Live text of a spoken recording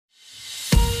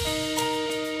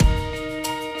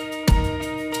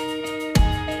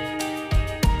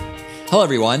Hello,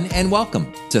 everyone, and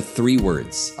welcome to 3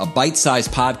 Words, a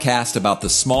bite-sized podcast about the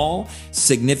small,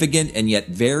 significant, and yet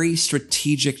very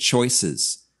strategic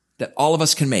choices that all of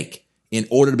us can make in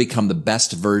order to become the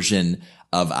best version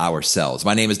of ourselves.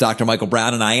 My name is Dr. Michael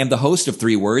Brown, and I am the host of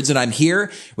 3 Words, and I'm here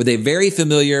with a very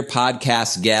familiar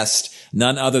podcast guest,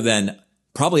 none other than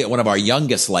probably one of our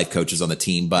youngest life coaches on the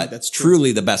team, but that's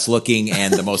truly the best looking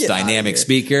and the most dynamic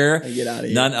speaker. Get out of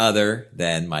here. None other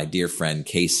than my dear friend,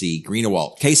 Casey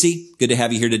Greenawalt. Casey, good to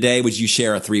have you here today. Would you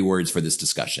share 3 words for this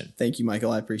discussion? Thank you,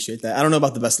 Michael. I appreciate that. I don't know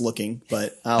about the best looking,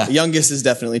 but youngest is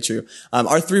definitely true.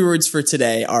 Our 3 words for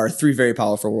today are 3 very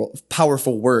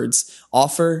powerful words: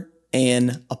 offer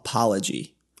and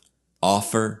apology.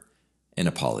 Offer an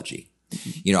apology.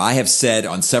 You know, I have said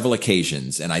on several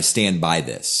occasions, and I stand by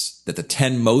this, that the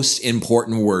 10 most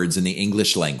important words in the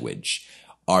English language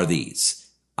are these: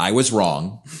 I was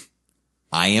wrong,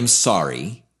 I am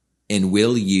sorry, and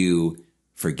will you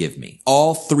forgive me?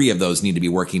 All 3 of those need to be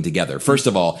working together. First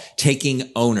of all,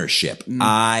 taking ownership.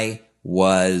 I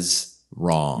was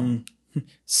wrong.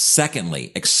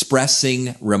 Secondly,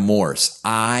 expressing remorse.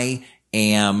 I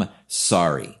am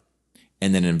sorry.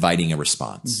 And then inviting a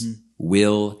response.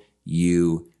 Will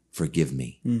you forgive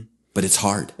me? But it's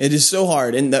hard. It is so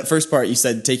hard. In that first part, you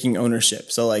said taking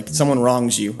ownership. So like someone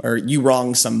wrongs you or you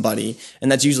wrong somebody.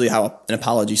 And that's usually how an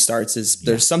apology starts is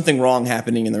there's something wrong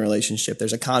happening in the relationship.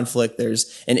 There's a conflict.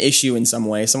 There's an issue in some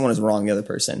way. Someone has wronged the other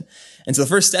person. And so the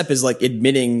first step is like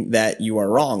admitting that you are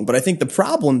wrong. But I think the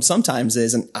problem sometimes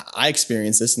is, and I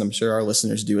experience this and I'm sure our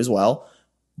listeners do as well,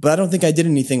 but I don't think I did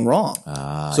anything wrong.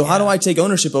 So how do I take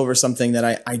ownership over something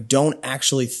that I don't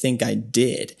actually think I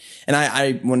did? And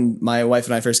I when my wife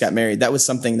and I first got married, that was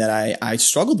something that I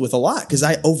struggled with a lot because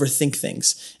I overthink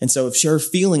things. And so if her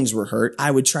feelings were hurt, I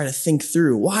would try to think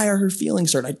through, why are her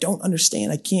feelings hurt? I don't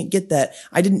understand. I can't get that.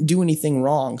 I didn't do anything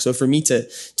wrong. So for me to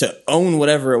own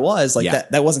whatever it was, like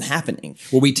that wasn't happening.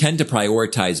 Well, we tend to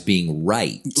prioritize being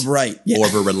right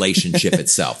over a relationship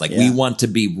itself. Like we want to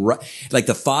be right. Like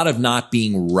the thought of not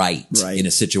being right in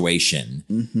a situation,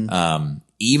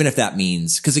 even if that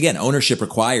means, because again, ownership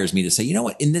requires me to say, you know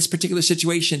what, in this particular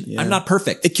situation, I'm not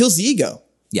perfect. It kills the ego.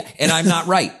 Yeah. And I'm not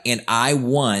right. And I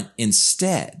want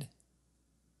instead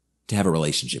to have a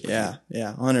relationship with you.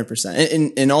 Yeah,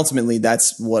 100%. And ultimately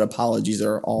that's what apologies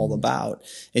are all about.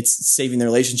 It's saving the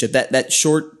relationship. That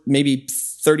short, maybe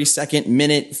 30-second,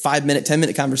 minute, 5-minute,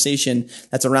 10-minute conversation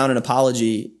that's around an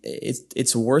apology,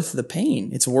 it's worth the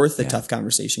pain. It's worth the tough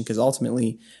conversation because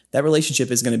ultimately that relationship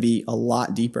is going to be a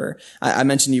lot deeper. I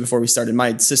mentioned to you before we started,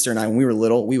 my sister and I, when we were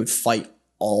little, we would fight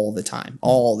all the time.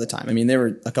 I mean, there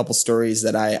were a couple stories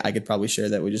that I could probably share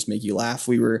that would just make you laugh.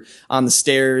 We were on the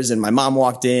stairs and my mom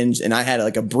walked in and I had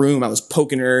like a broom. I was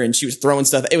poking her and she was throwing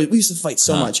stuff. We used to fight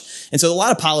so much. And so a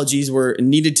lot of apologies were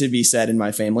needed to be said in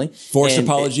my family. Forced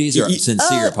apologies or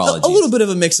sincere apologies? A little bit of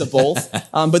a mix of both.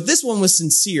 But this one was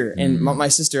sincere. And my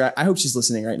sister, I hope she's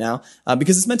listening right now,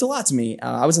 because it's meant a lot to me.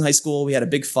 I was in high school. We had a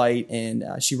big fight and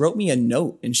she wrote me a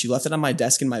note and she left it on my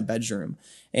desk in my bedroom.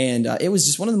 And it was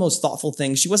just one of the most thoughtful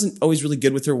things. She wasn't always really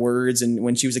good with her words and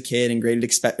when she was a kid and great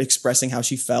at expressing how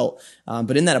she felt.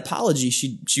 But in that apology,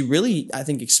 she really, I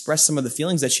think, expressed some of the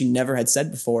feelings that she never had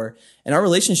said before. And our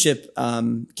relationship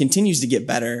continues to get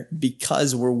better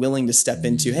because we're willing to step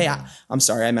into, hey, I'm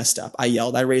sorry, I messed up. I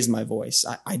yelled. I raised my voice.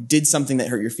 I did something that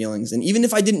hurt your feelings. And even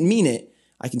if I didn't mean it,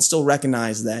 I can still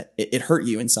recognize that it hurt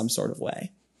you in some sort of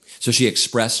way. So she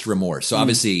expressed remorse. So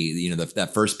obviously, you know,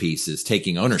 that first piece is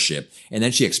taking ownership, and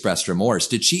then she expressed remorse.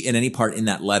 Did she, in any part in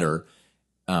that letter,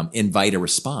 invite a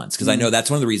response? Because I know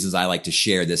that's one of the reasons I like to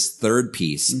share this third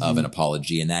piece of an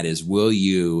apology, and that is, will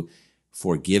you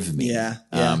forgive me?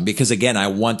 Because again, I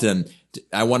want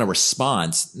a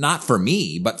response, not for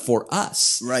me, but for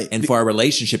us. Right. And for our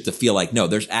relationship to feel like, no,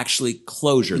 there's actually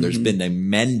closure. There's been a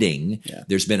mending.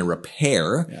 There's been a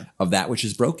repair of that which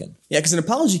is broken. Yeah. Because an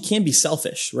apology can be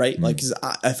selfish, right? Like, cause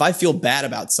if I feel bad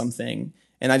about something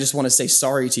and I just want to say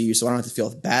sorry to you so I don't have to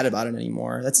feel bad about it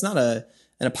anymore, that's not an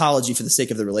apology for the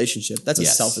sake of the relationship. That's a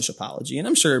selfish apology. And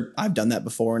I'm sure I've done that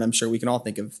before. And I'm sure we can all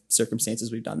think of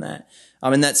circumstances we've done that.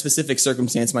 In that specific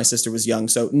circumstance, my sister was young,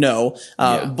 so no.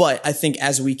 But I think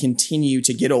as we continue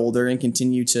to get older and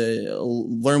continue to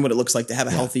learn what it looks like to have a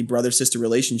healthy brother-sister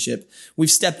relationship, we've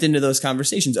stepped into those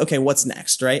conversations. Okay, what's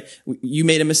next, right? You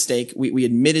made a mistake. We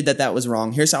admitted that was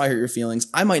wrong. Here's how I hurt your feelings.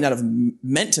 I might not have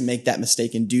meant to make that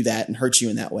mistake and do that and hurt you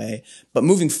in that way. But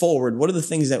moving forward, what are the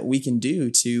things that we can do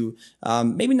to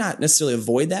maybe not necessarily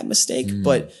avoid that mistake,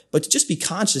 but to just be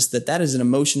conscious that is an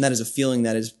emotion, that is a feeling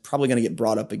that is probably going to get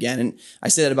brought up again. And I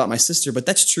say that about my sister, but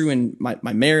that's true in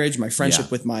my marriage, my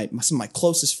friendship with some of my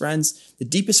closest friends. The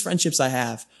deepest friendships I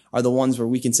have are the ones where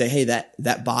we can say, hey,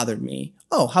 that bothered me.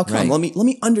 Oh, how come? Right. Let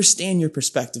me understand your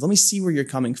perspective. Let me see where you're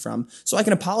coming from so I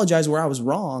can apologize where I was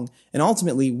wrong. And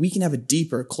ultimately we can have a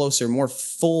deeper, closer, more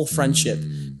full friendship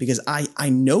because I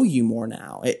know you more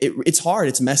now. It's hard.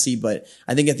 It's messy, but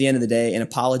I think at the end of the day, an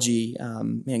apology,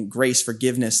 grace,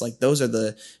 forgiveness, like those are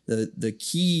the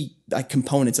key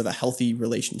components of a healthy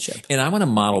relationship. And I want to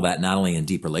model that not only in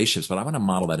deep relationships, but I want to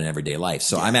model that in everyday life.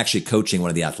 So I'm actually coaching one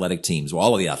of the athletic teams,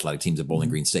 all of the athletic teams at Bowling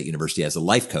Green State University as a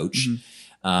life coach.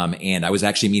 And I was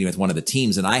actually meeting with one of the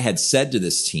teams and I had said to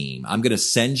this team, I'm going to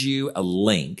send you a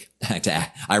link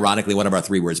to, ironically, one of our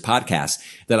 3 Words podcasts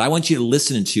that I want you to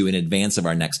listen to in advance of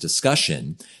our next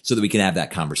discussion so that we can have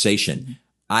that conversation.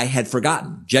 I had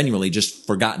genuinely just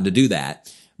forgotten to do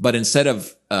that. But instead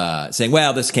of saying,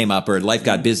 well, this came up or life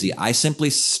got busy, I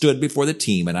simply stood before the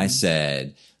team and I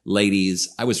said,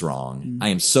 ladies, I was wrong. I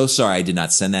am so sorry I did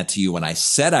not send that to you when I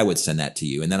said I would send that to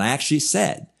you. And then I actually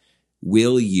said,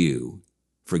 will you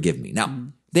forgive me? Now,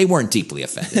 they weren't deeply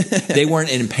offended. They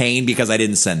weren't in pain because I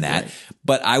didn't send that. Right.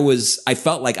 But I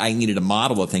felt like I needed to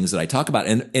model the things that I talk about.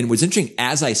 And it was interesting.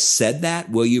 As I said that,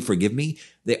 will you forgive me?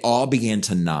 They all began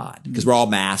to nod because we're all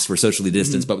masked, we're socially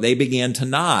distanced, but they began to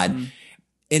nod.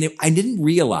 And I didn't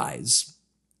realize,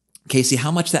 Casey,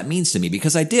 how much that means to me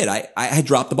because I did. I had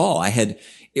dropped the ball.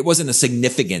 It wasn't a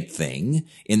significant thing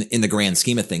in the grand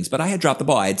scheme of things, but I had dropped the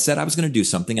ball. I had said I was going to do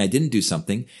something. I didn't do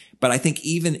something. But I think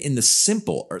even in the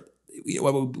simple or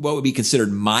what would be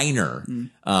considered minor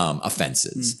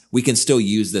offenses, we can still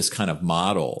use this kind of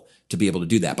model to be able to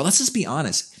do that. But let's just be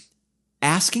honest.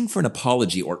 Asking for an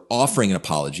apology or offering an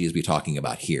apology, as we're talking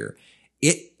about here,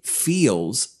 it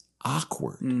feels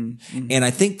awkward. And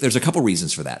I think there's a couple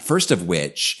reasons for that. First of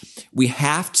which, we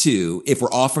have to, if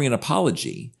we're offering an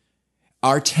apology,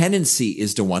 our tendency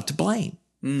is to want to blame.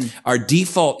 Our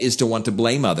default is to want to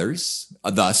blame others.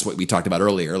 Thus, what we talked about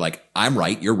earlier, like I'm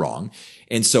right, you're wrong.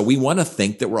 And so we want to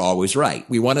think that we're always right.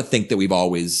 We want to think that we've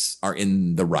always are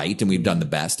in the right and we've done the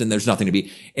best and there's nothing to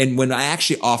be. And when I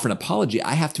actually offer an apology,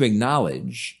 I have to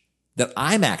acknowledge that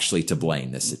I'm actually to blame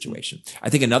in this situation. I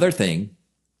think another thing,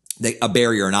 a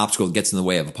barrier, an obstacle that gets in the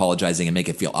way of apologizing and make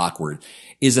it feel awkward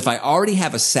is if I already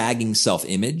have a sagging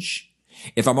self-image,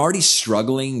 if I'm already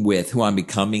struggling with who I'm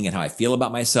becoming and how I feel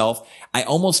about myself, I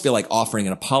almost feel like offering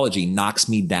an apology knocks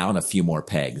me down a few more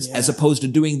pegs as opposed to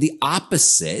doing the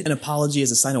opposite. An apology is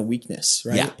a sign of weakness,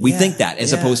 right? Yeah, we think that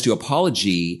as opposed to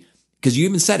apology. Because you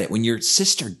even said it when your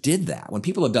sister did that, when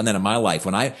people have done that in my life,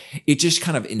 it just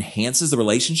kind of enhances the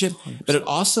relationship, 100%. But it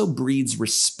also breeds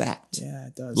respect. Yeah,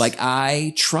 it does. Like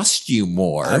I trust you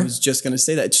more. I was just going to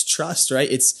say that it's trust, right?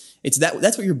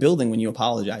 That's what you're building when you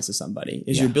apologize to somebody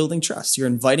is you're building trust. You're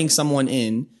inviting someone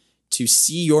in to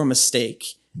see your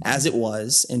mistake as it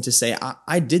was and to say,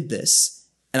 I did this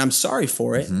and I'm sorry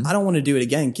for it. I don't want to do it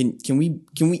again. Can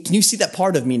you see that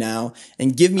part of me now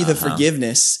and give me the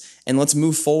forgiveness and let's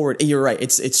move forward. You're right.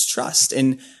 It's trust.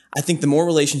 And I think the more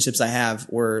relationships I have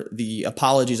where the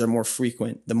apologies are more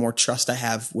frequent, the more trust I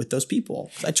have with those people.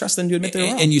 I trust them to admit they're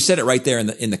wrong. And you said it right there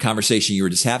in the conversation you were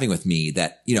just having with me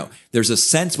that, there's a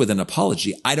sense with an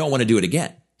apology, I don't want to do it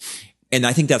again. And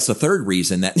I think that's the third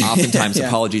reason that oftentimes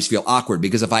apologies feel awkward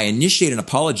because if I initiate an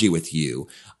apology with you,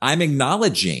 I'm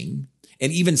acknowledging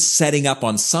and even setting up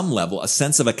on some level a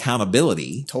sense of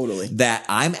accountability. Totally. That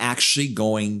I'm actually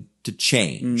going to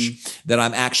change, that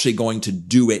I'm actually going to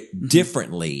do it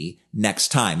differently next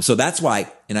time. So that's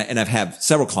why, and I've had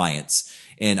several clients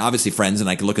and obviously friends, and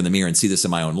I can look in the mirror and see this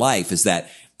in my own life, is that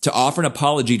to offer an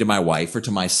apology to my wife or to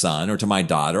my son or to my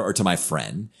daughter or to my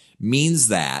friend means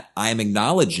that I am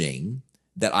acknowledging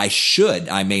that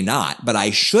I may not, but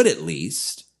I should at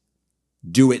least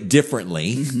do it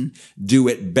differently, do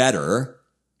it better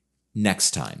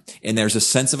next time. And there's a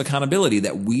sense of accountability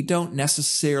that we don't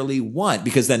necessarily want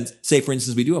because then say, for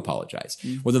instance, we do apologize.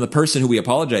 Well, then the person who we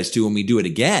apologize to when we do it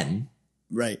again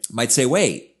might say,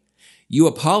 wait, you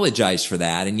apologized for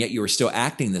that. And yet you were still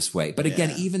acting this way. But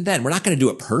again, even then we're not going to do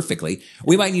it perfectly.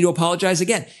 We might need to apologize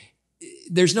again.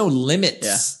 There's no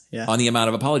limits on the amount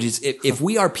of apologies. If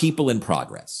we are people in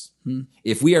progress,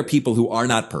 if we are people who are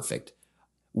not perfect,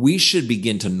 we should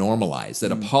begin to normalize that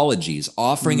apologies,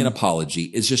 offering an apology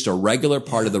is just a regular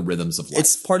part of the rhythms of life.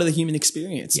 It's part of the human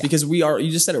experience because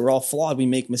you just said it, we're all flawed. We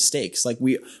make mistakes. Like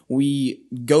we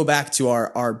go back to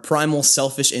our primal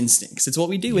selfish instincts. It's what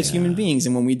we do as human beings.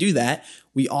 And when we do that,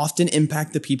 we often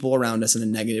impact the people around us in a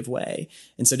negative way.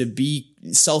 And so to be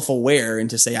self-aware and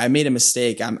to say, I made a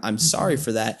mistake, I'm sorry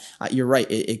for that. You're right.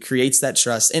 It creates that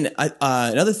trust. And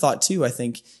another thought too, I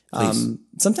think,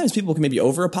 sometimes people can maybe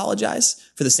over apologize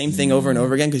for the same thing over and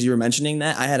over again. Cause you were mentioning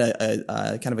that I had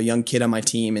a kind of a young kid on my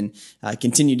team and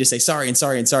continued to say sorry and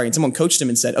sorry and sorry. And someone coached him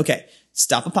and said, okay,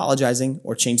 stop apologizing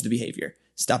or change the behavior.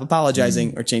 Stop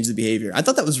apologizing or change the behavior. I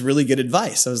thought that was really good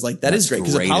advice. I was like, that's great.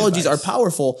 Because apologies are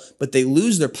powerful, but they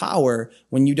lose their power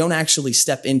when you don't actually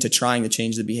step into trying to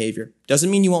change the behavior.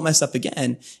 Doesn't mean you won't mess up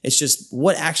again. It's just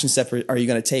what action step are you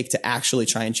going to take to actually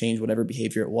try and change whatever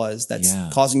behavior it was that's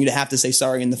causing you to have to say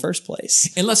sorry in the first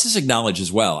place. And let's just acknowledge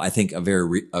as well, I think a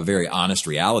very honest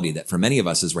reality that for many of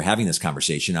us as we're having this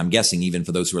conversation, I'm guessing even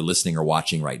for those who are listening or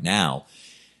watching right now,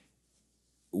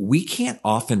 we can't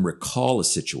often recall a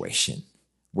situation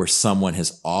where someone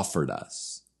has offered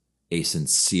us a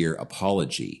sincere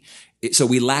apology. So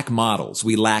we lack models.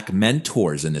 We lack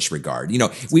mentors in this regard. You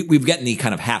know, we've gotten the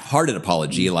kind of half-hearted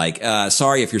apology, like,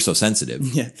 sorry if you're so sensitive.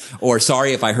 Yeah. Or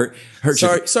sorry if I hurt you.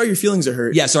 Sorry your feelings are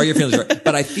hurt. Yeah, sorry your feelings are hurt.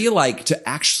 But I feel like to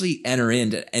actually enter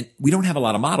into, and we don't have a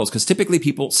lot of models because typically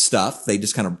people they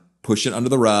just kind of push it under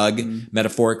the rug,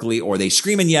 metaphorically, or they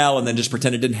scream and yell and then just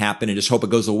pretend it didn't happen and just hope it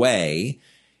goes away.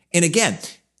 And again,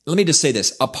 let me just say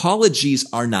this.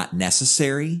 Apologies are not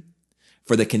necessary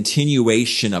for the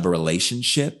continuation of a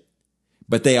relationship,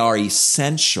 but they are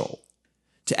essential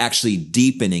to actually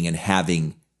deepening and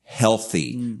having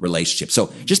healthy relationships.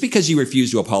 So just because you refuse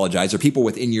to apologize or people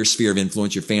within your sphere of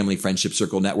influence, your family, friendship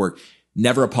circle, network,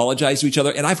 never apologize to each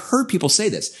other. And I've heard people say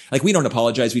this, like, we don't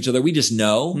apologize to each other. We just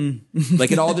know.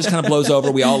 Like it all just kind of blows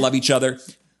over. We all love each other.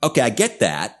 Okay, I get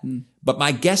that. But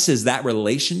my guess is that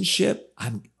relationship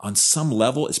on some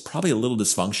level is probably a little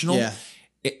dysfunctional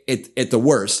at the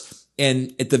worst.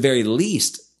 And at the very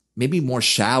least, maybe more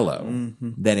shallow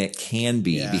than it can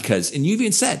be because, and you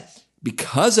even said,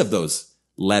 because of those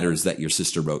letters that your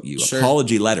sister wrote you,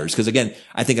 apology letters. Because again,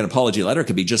 I think an apology letter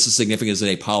could be just as significant as an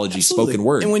apology spoken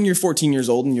word. And when you're 14 years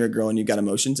old and you're a girl and you've got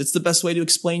emotions, it's the best way to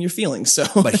explain your feelings. So,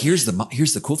 but here's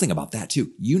the cool thing about that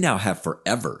too. You now have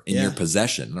forever in your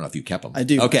possession. I don't know if you kept them. I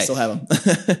do. Okay. I still have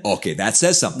them. Okay. That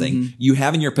says something. You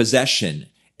have in your possession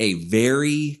a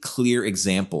very clear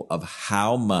example of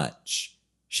how much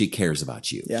she cares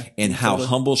about you and how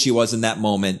humble she was in that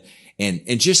moment.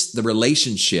 And just the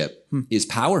relationship is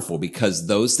powerful because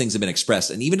those things have been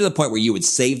expressed. And even to the point where you would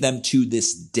save them to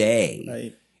this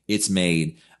day, it's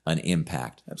made an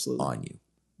impact on you.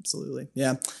 Absolutely.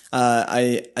 Yeah.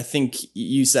 I think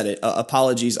you said it.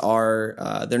 Apologies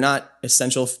are, they're not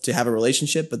essential to have a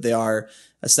relationship, but they are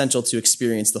essential to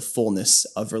experience the fullness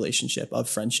of relationship, of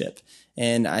friendship.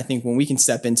 And I think when we can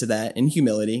step into that in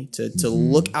humility to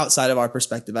look outside of our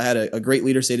perspective, I had a great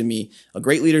leader say to me, a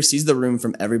great leader sees the room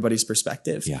from everybody's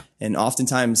perspective. Yeah. And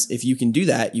oftentimes if you can do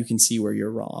that, you can see where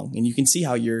you're wrong and you can see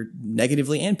how you're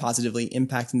negatively and positively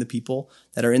impacting the people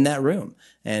that are in that room.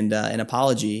 And an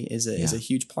apology is a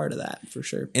huge part of that for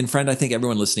sure. And friend, I think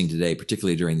everyone listening today,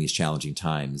 particularly during these challenging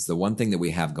times, the one thing that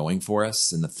we have going for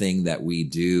us and the thing that we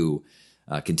do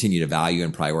continue to value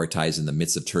and prioritize in the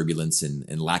midst of turbulence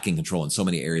and lacking control in so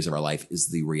many areas of our life is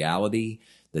the reality,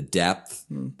 the depth,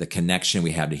 the connection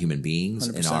we have to human beings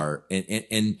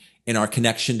 100%. and our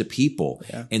connection to people.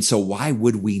 Yeah. And so why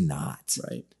would we not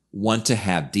want to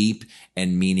have deep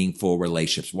and meaningful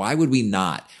relationships? Why would we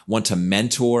not want to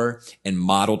mentor and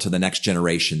model to the next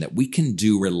generation that we can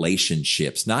do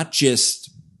relationships, not just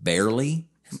barely,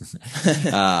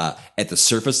 at the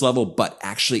surface level, but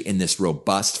actually in this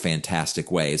robust,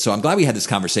 fantastic way. So I'm glad we had this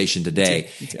conversation today.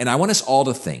 Me too. And I want us all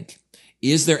to think,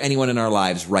 is there anyone in our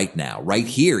lives right now, right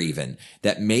here even,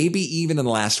 that maybe even in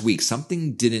the last week,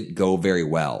 something didn't go very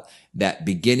well, that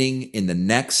beginning in the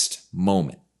next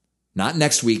moment, not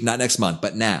next week, not next month,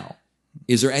 but now,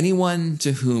 is there anyone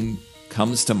to whom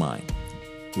comes to mind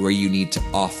where you need to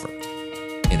offer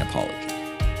an apology?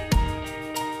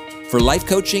 For life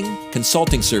coaching,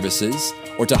 consulting services,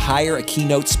 or to hire a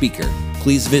keynote speaker,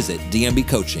 please visit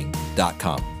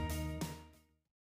dmbcoaching.com.